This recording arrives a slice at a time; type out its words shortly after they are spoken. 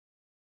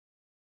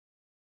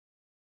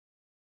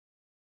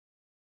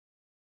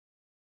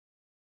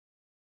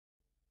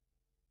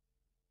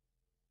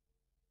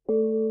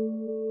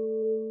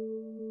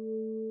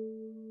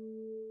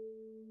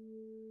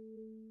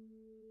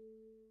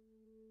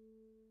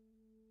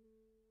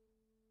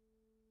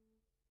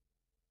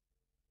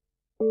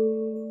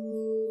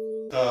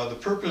The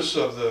purpose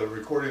of the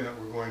recording that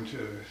we're going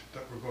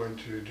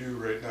to do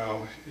right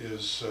now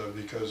is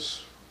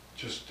because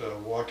just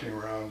walking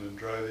around and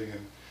driving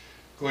and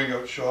going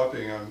out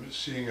shopping, I'm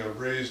seeing a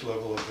raised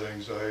level of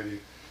anxiety,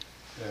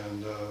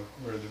 and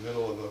we're in the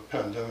middle of a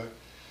pandemic.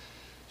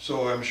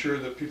 So I'm sure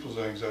that people's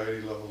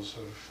anxiety levels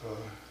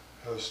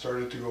have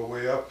started to go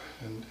way up,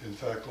 and in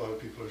fact a lot of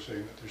people are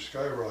saying that they're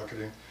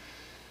skyrocketing.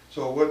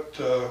 So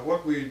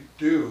what we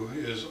do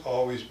is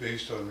always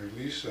based on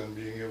release and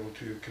being able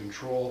to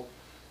control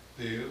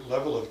the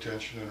level of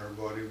tension in our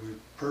body. We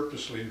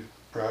purposely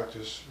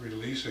practice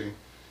releasing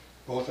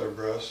both our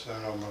breaths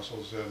and our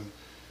muscles, and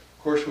of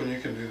course when you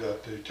can do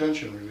that, the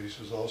tension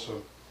releases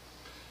also.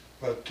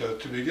 But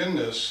to begin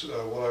this,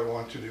 what I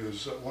want to do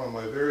is one of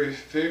my very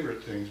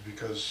favorite things,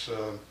 because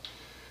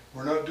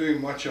we're not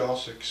doing much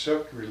else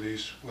except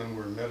release when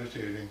we're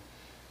meditating.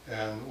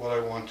 And what I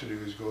want to do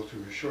is go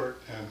through a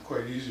short and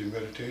quite easy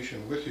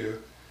meditation with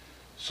you,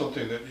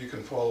 something that you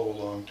can follow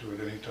along to at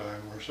any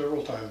time or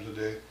several times a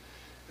day,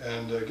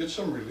 and get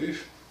some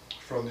relief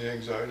from the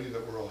anxiety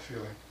that we're all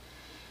feeling.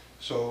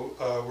 So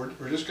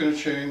we're just going to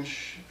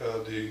change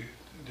the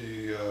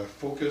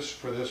focus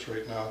for this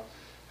right now,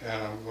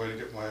 and I'm going to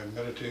get my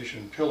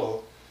meditation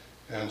pillow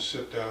and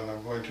sit down.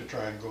 I'm going to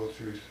try and go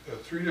through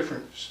 3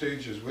 different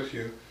stages with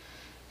you.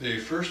 The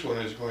first one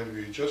is going to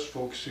be just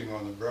focusing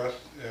on the breath,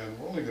 and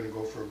we're only going to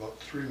go for about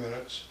 3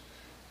 minutes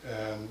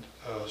and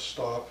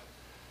stop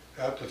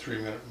at the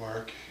 3-minute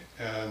mark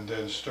and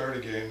then start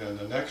again. And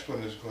the next one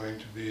is going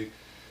to be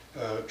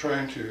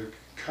trying to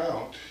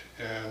count,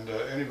 and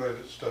anybody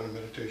that's done a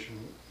meditation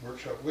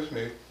workshop with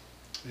me,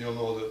 you'll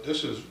know that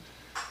this is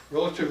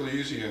relatively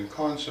easy in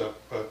concept,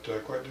 but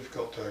quite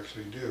difficult to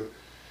actually do.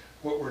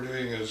 What we're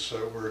doing is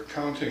we're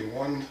counting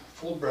 1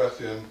 full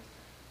breath in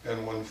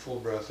and 1 full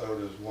breath out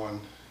as 1,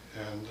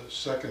 and the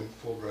second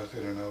full breath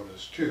in and out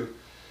as 2.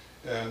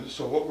 And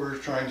so what we're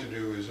trying to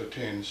do is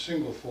attain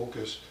single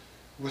focus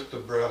with the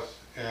breath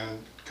and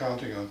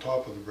counting on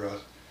top of the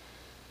breath.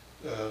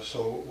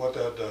 So what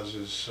that does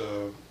is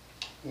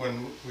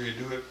when we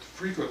do it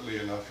frequently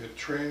enough, it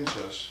trains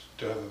us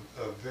to have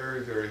a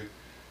very, very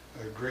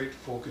great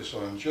focus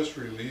on just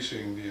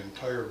releasing the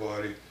entire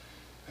body,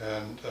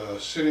 and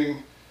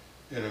sitting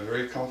in a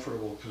very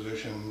comfortable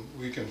position.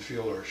 We can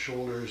feel our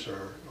shoulders,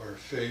 our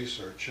face,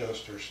 our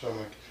chest, our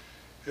stomach.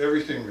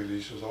 Everything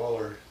releases, all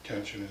our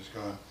tension is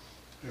gone,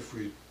 if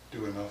we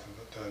do enough of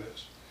it, that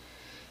is.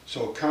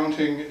 So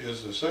counting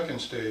is the second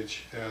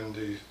stage, and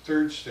the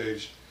third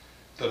stage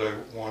that I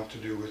want to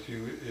do with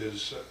you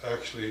is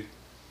actually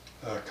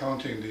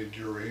counting the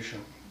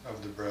duration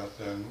of the breath.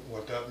 And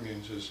what that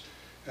means is,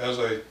 as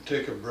I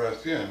take a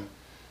breath in,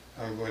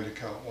 I'm going to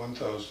count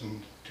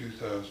 1,000,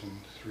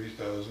 2,000,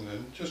 3,000,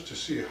 and just to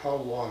see how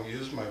long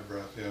is my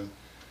breath in,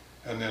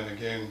 and then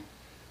again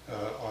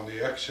on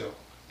the exhale,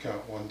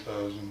 count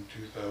 1,000,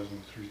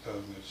 2,000,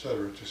 3,000,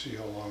 etc., to see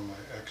how long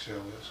my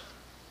exhale is.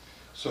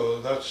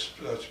 So that's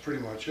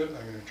pretty much it.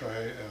 I'm going to try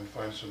and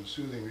find some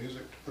soothing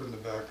music to put in the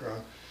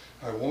background.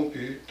 I won't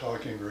be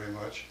talking very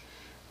much,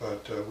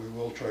 but we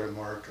will try to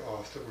mark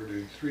off that we're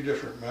doing 3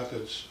 different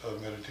methods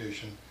of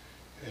meditation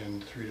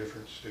in 3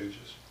 different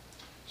stages.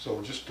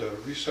 So just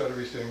reset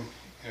everything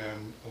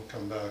and we'll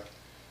come back.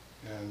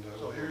 And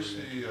so here's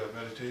the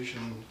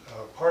meditation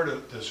part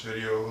of this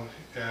video,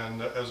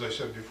 and as I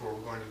said before,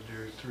 we're going to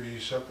do 3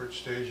 separate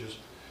stages.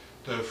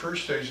 The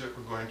first stage that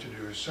we're going to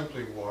do is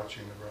simply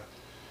watching the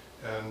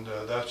breath, and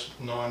that's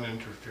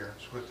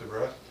non-interference with the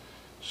breath.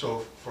 So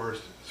for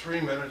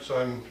 3 minutes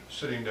I'm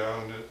sitting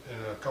down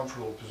in a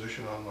comfortable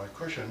position on my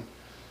cushion,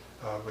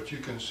 but you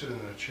can sit in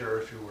a chair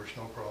if you wish,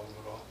 no problem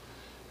at all.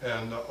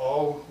 And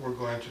all we're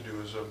going to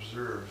do is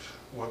observe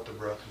what the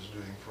breath is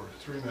doing for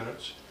 3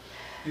 minutes.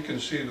 You can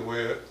see the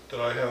way that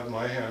I have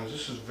my hands.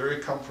 This is a very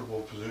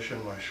comfortable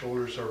position. My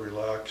shoulders are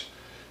relaxed.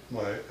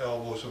 My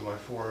elbows and my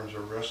forearms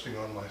are resting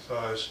on my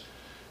thighs.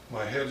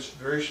 My head's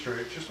very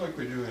straight, just like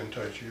we do in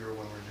Tai Chi or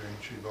when we're doing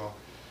Qigong.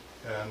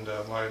 And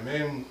my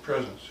main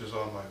presence is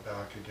on my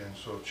back again,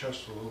 so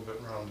chest a little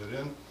bit rounded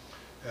in.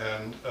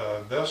 And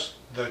best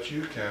that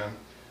you can,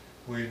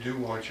 we do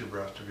want your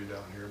breath to be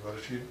down here, but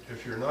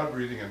if you're not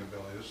breathing in the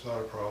belly, it's not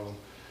a problem.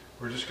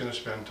 We're just going to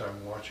spend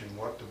time watching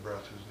what the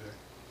breath is doing.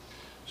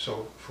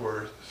 So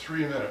for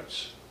 3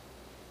 minutes,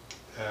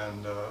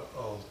 and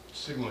I'll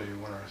signal you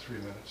when our 3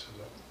 minutes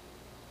is up.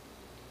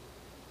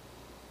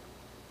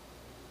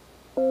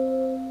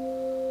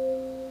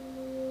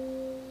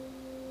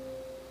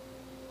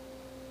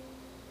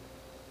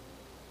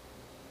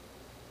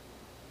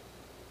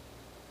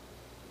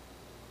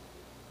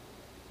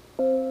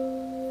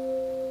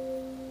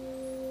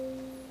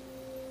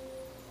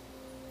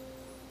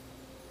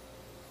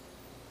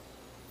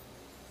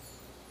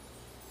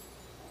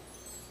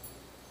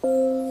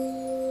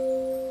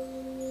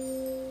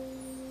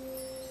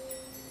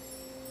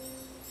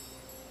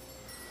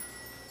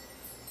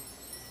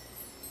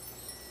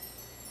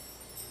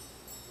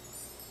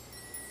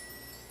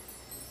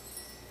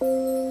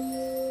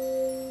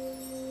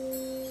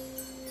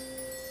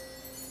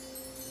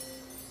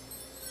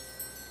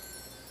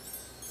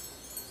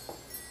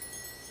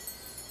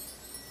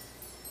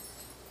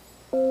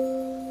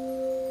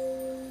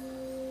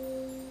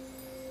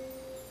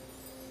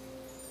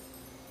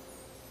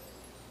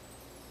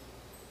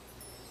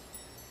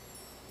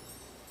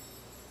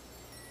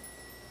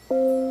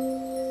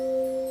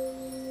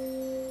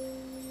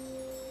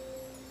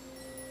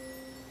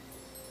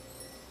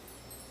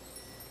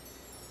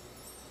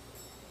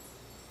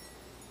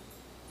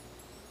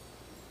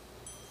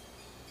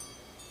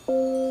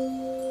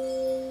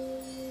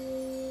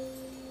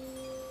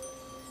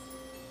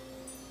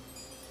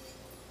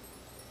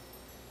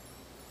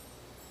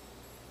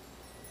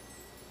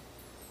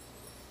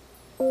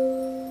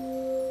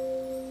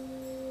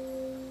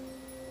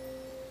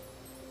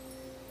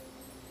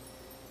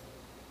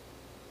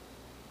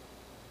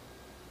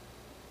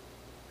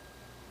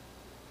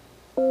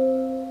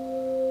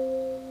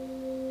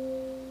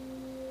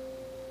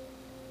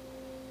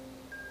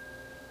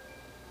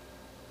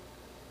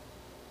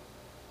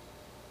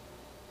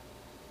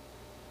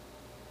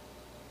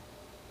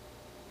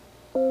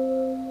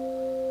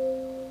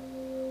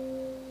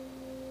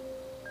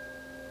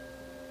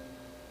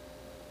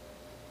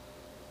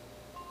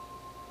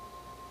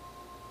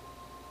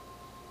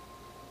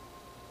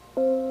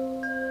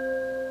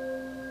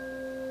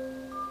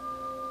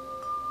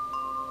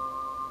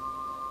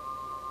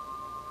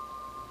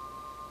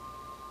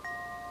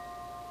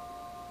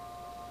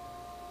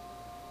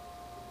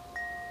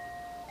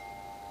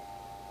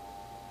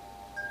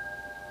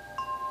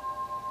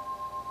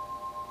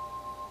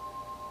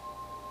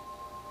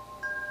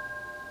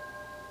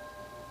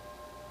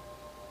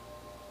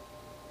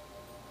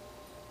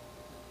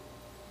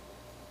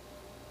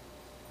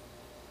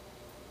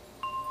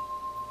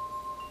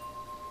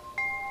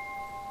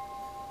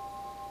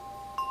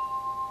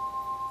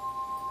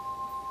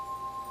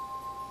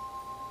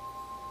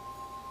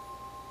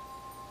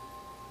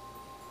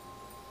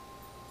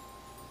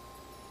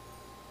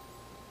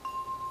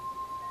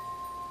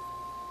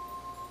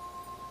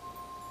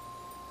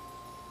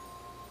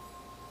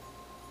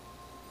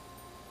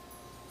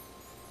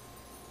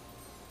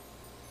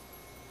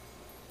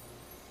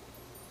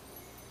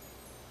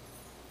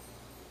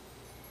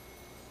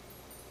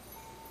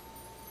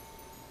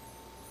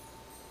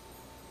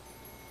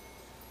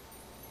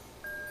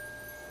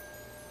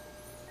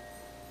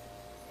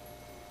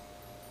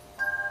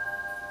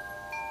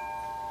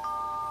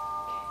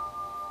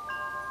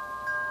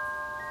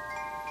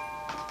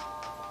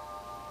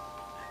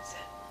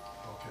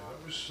 Okay,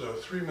 that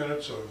was 3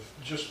 minutes of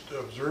just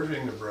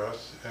observing the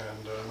breath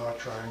and not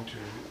trying to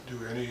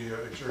do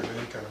exert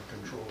any kind of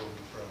control over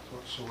the breath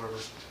whatsoever.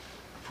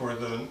 For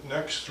the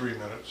next 3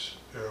 minutes,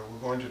 we're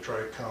going to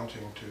try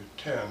counting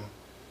to 10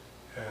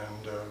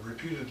 and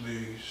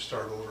repeatedly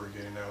start over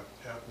again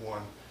at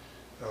 1.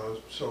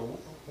 So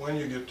when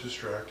you get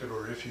distracted,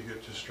 or if you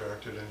get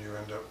distracted and you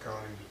end up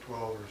counting to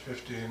 12 or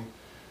 15,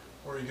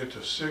 or you get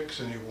to 6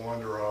 and you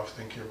wander off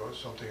thinking about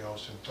something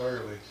else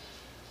entirely,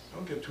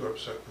 don't get too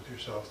upset with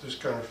yourself. This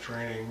kind of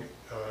training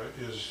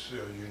is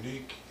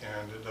unique,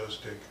 and it does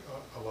take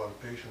a lot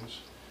of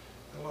patience,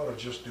 and a lot of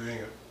just doing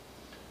it.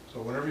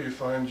 So whenever you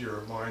find your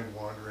mind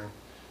wandering,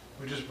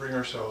 we just bring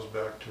ourselves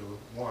back to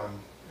 1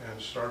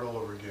 and start all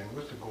over again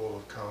with the goal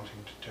of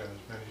counting to 10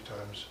 as many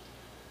times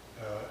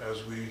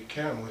as we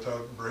can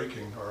without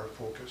breaking our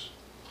focus.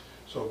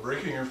 So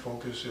breaking your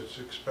focus, it's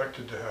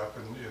expected to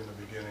happen in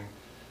the beginning,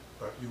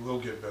 but you will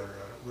get better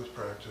at it with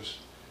practice.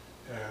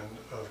 And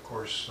of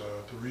course,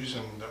 the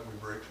reason that we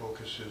break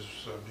focus is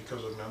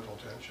because of mental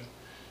tension.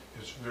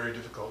 It's very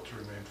difficult to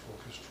remain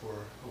focused for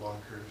a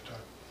long period of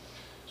time.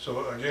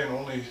 So again,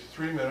 only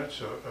 3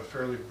 minutes, a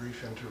fairly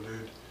brief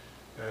interlude.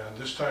 And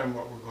this time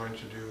what we're going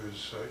to do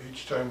is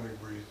each time we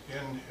breathe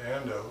in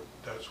and out,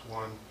 that's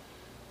 1.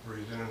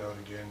 Breathe in and out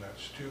again,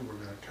 that's 2. We're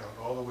going to count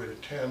all the way to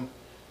 10 and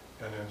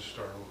then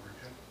start over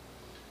again.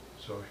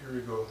 So here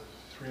we go,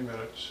 3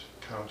 minutes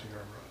counting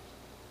our breath.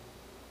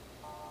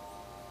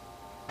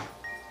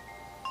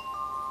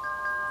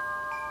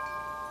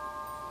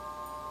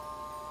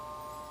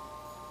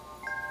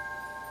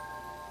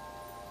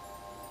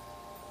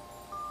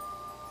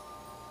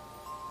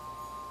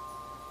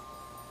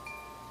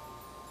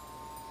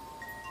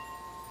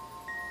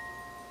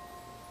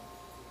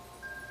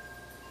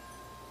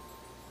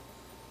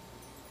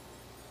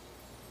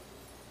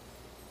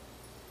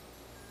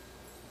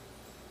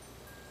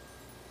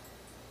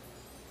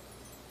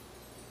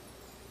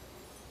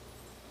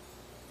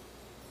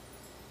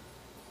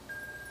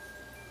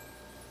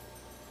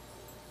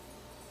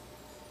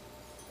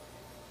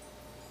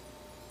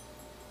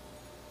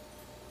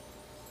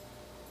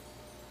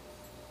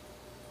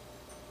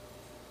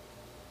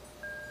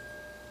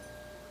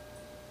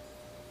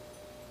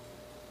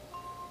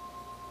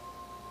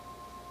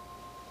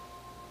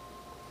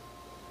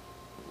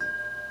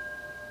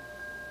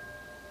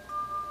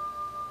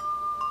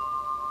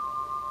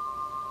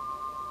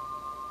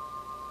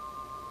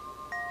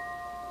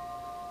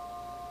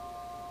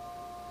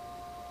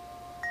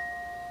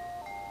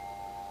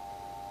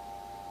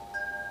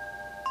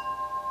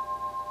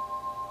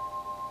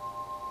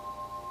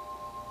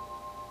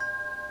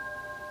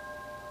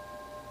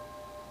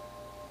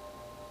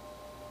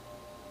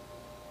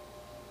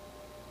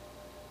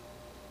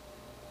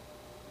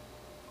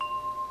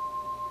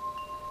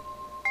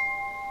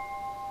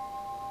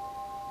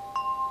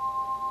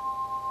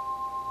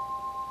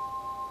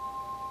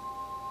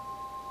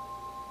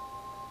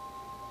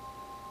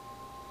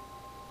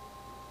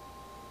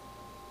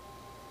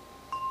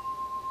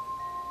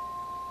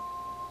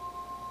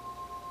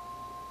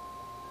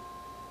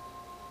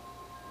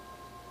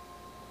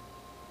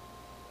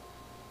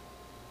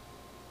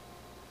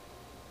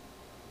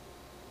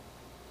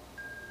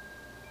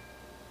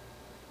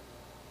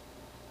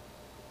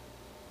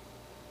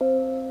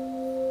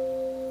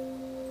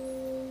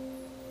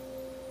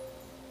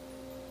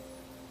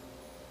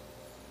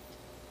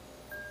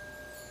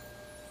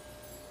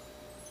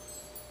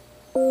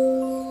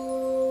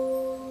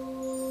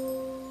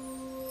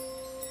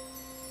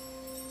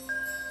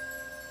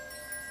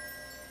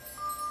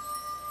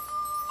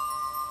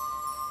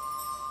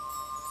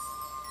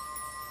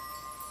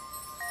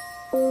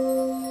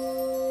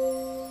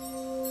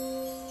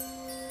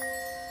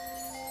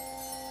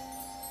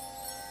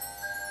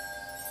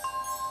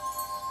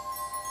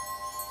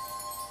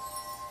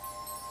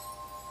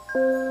 So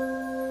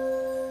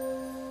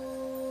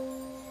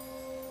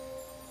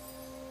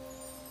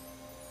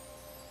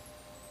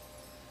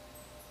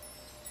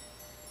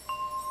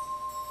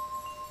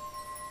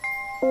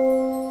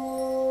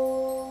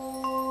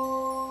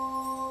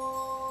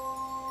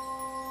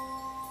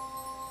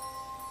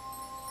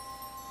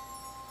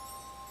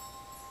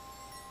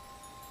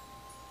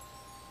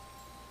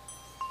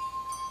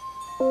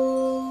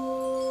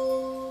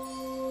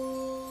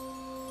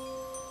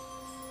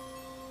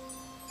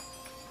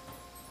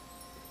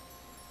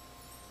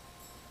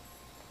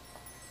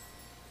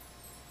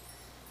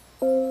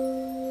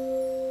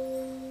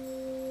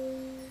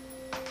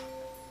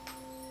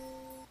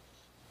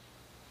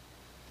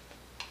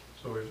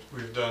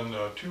we've done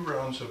 2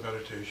 rounds of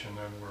meditation,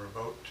 and we're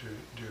about to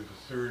do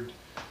the third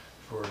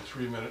for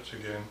 3 minutes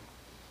again.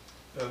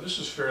 This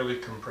is fairly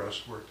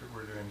compressed work that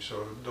we're doing,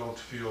 so don't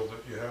feel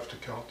that you have to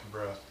count the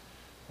breath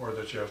or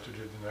that you have to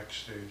do the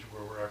next stage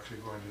where we're actually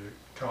going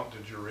to count the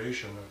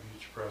duration of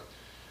each breath.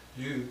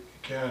 You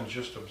can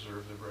just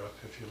observe the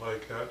breath if you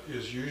like. That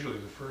is usually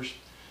the first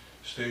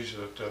stage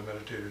that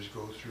meditators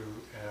go through,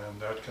 and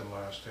that can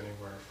last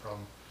anywhere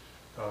from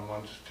a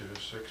month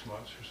to 6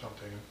 months or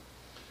something.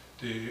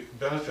 The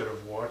benefit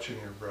of watching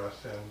your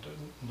breath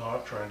and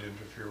not trying to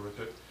interfere with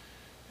it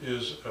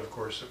is, of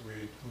course, that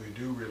we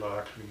do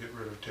relax, we get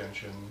rid of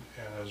tension,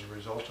 and as a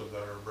result of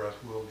that, our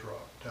breath will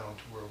drop down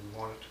to where we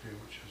want it to be,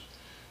 which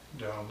is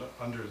down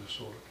under the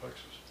solar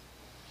plexus.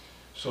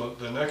 So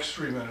the next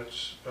 3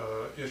 minutes,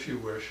 if you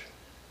wish,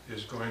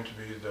 is going to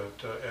be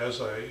that as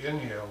I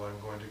inhale,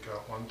 I'm going to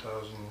count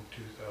 1,000,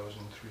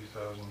 2,000,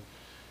 3,000,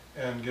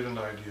 and get an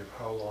idea of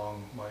how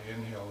long my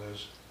inhale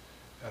is,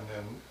 and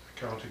then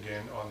count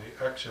again on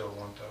the exhale,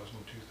 1,000,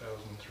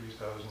 2,000,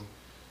 3,000,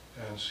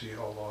 and see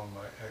how long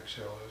my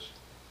exhale is.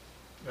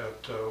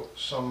 At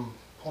some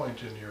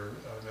point in your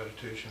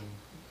meditation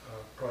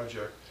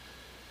project,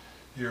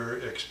 you're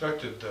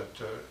expected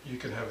that you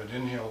can have an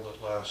inhale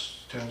that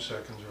lasts 10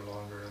 seconds or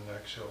longer, and an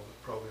exhale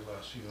that probably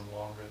lasts even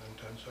longer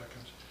than 10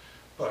 seconds.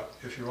 But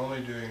if you're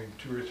only doing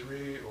 2 or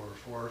 3 or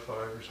 4 or 5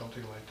 or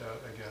something like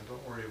that, again,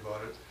 don't worry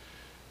about it.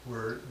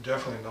 We're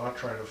definitely not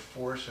trying to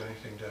force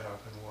anything to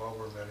happen while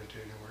we're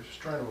meditating. We're just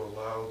trying to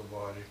allow the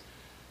body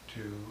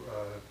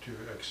to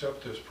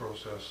accept this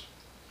process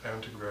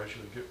and to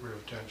gradually get rid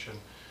of tension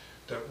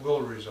that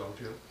will result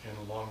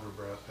in longer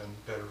breath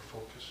and better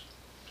focus.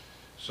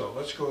 So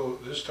let's go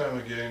this time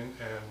again,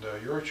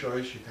 and your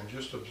choice. You can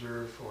just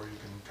observe, or you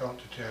can count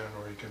to 10,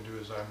 or you can do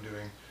as I'm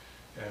doing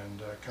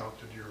and count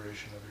the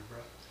duration of your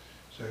breath.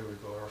 So here we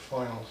go, our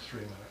final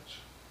 3 minutes.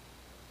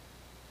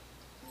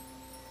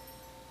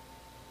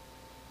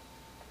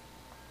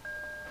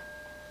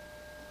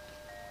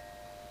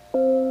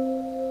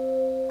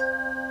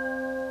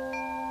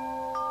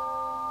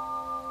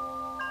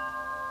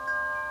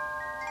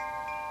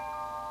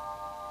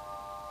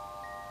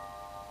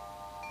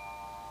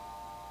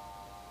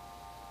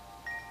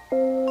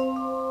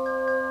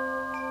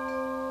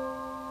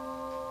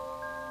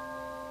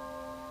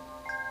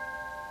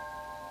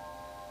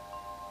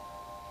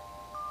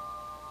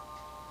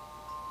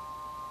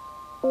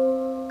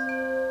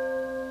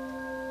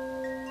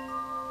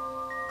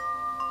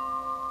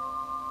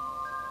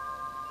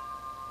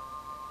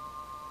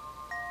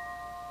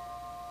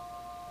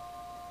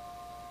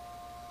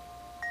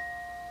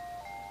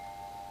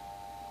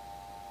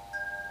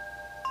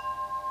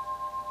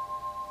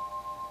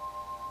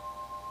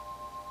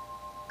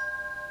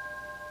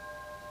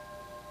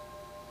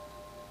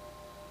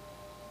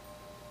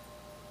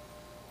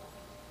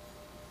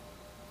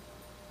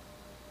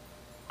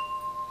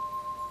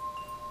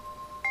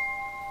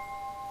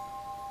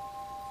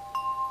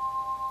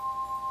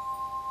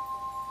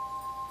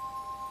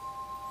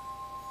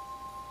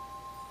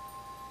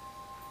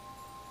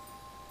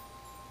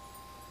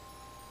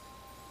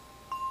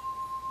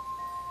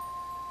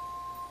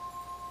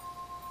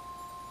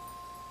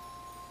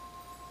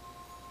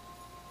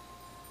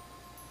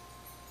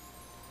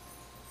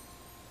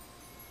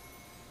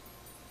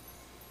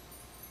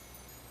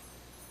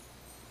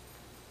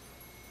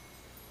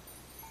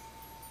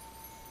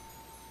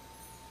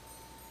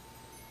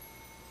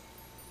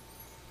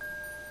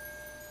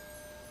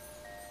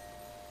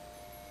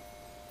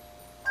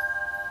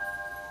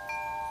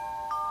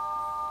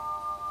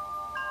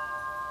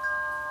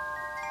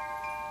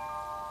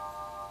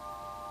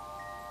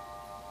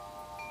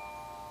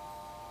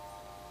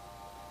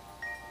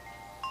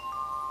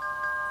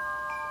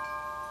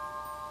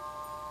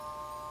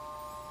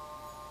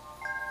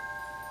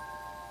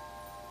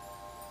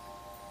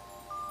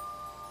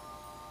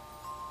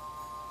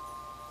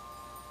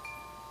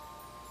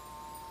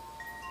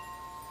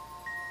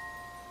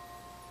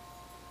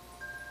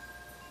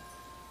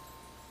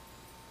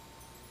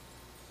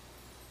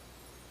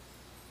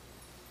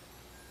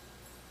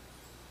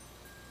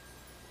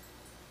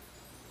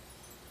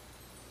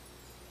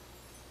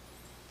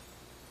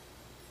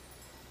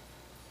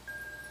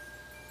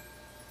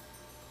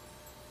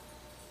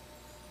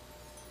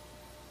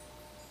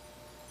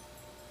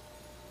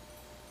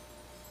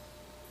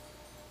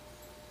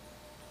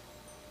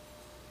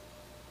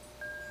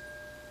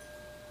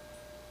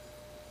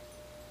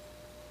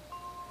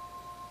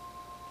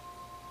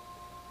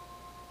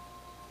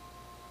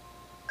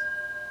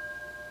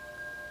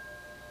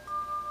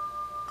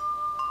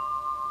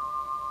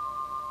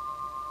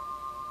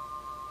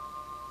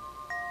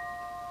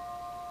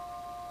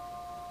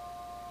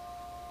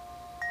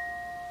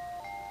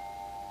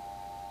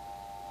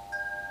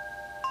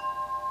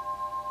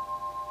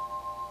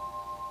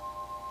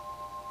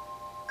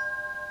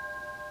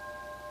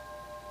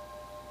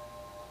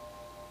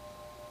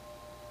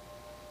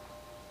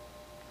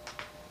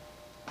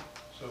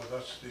 So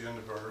that's the end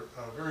of our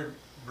very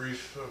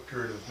brief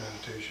period of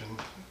meditation,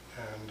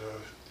 and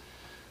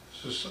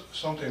this is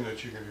something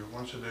that you can do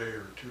once a day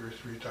or 2 or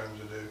 3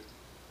 times a day.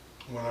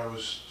 When I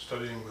was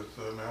studying with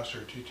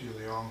Master T.T.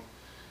 Leong,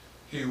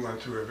 he went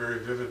through a very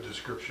vivid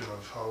description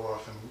of how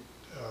often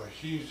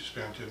he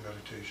spent in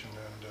meditation,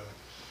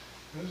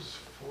 and it was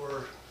 4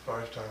 or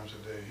 5 times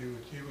a day.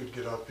 He would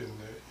get up in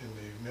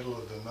the middle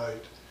of the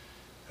night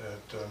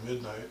at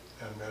midnight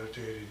and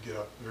meditate. He'd get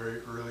up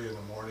very early in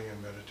the morning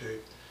and meditate,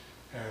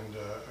 and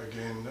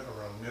again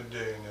around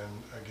midday, and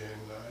then again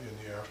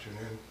in the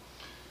afternoon.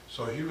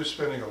 So he was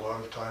spending a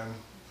lot of time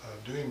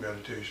doing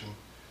meditation,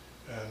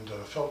 and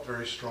felt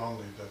very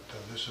strongly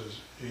that this has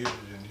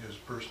aided in his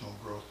personal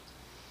growth.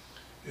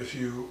 If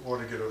you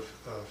want to get a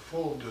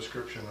full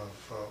description of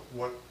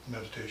what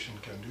meditation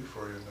can do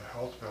for you and the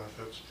health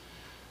benefits,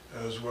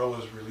 as well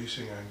as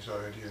releasing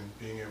anxiety and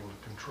being able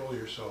to control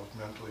yourself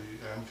mentally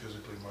and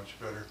physically much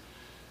better,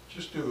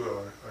 just do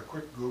a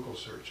quick Google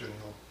search and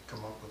you'll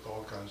come up with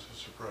all kinds of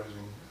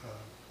surprising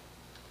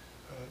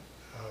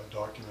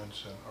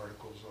documents and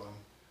articles on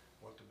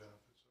what the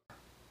benefits are.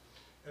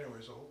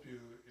 Anyways, I hope you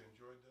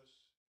enjoyed this.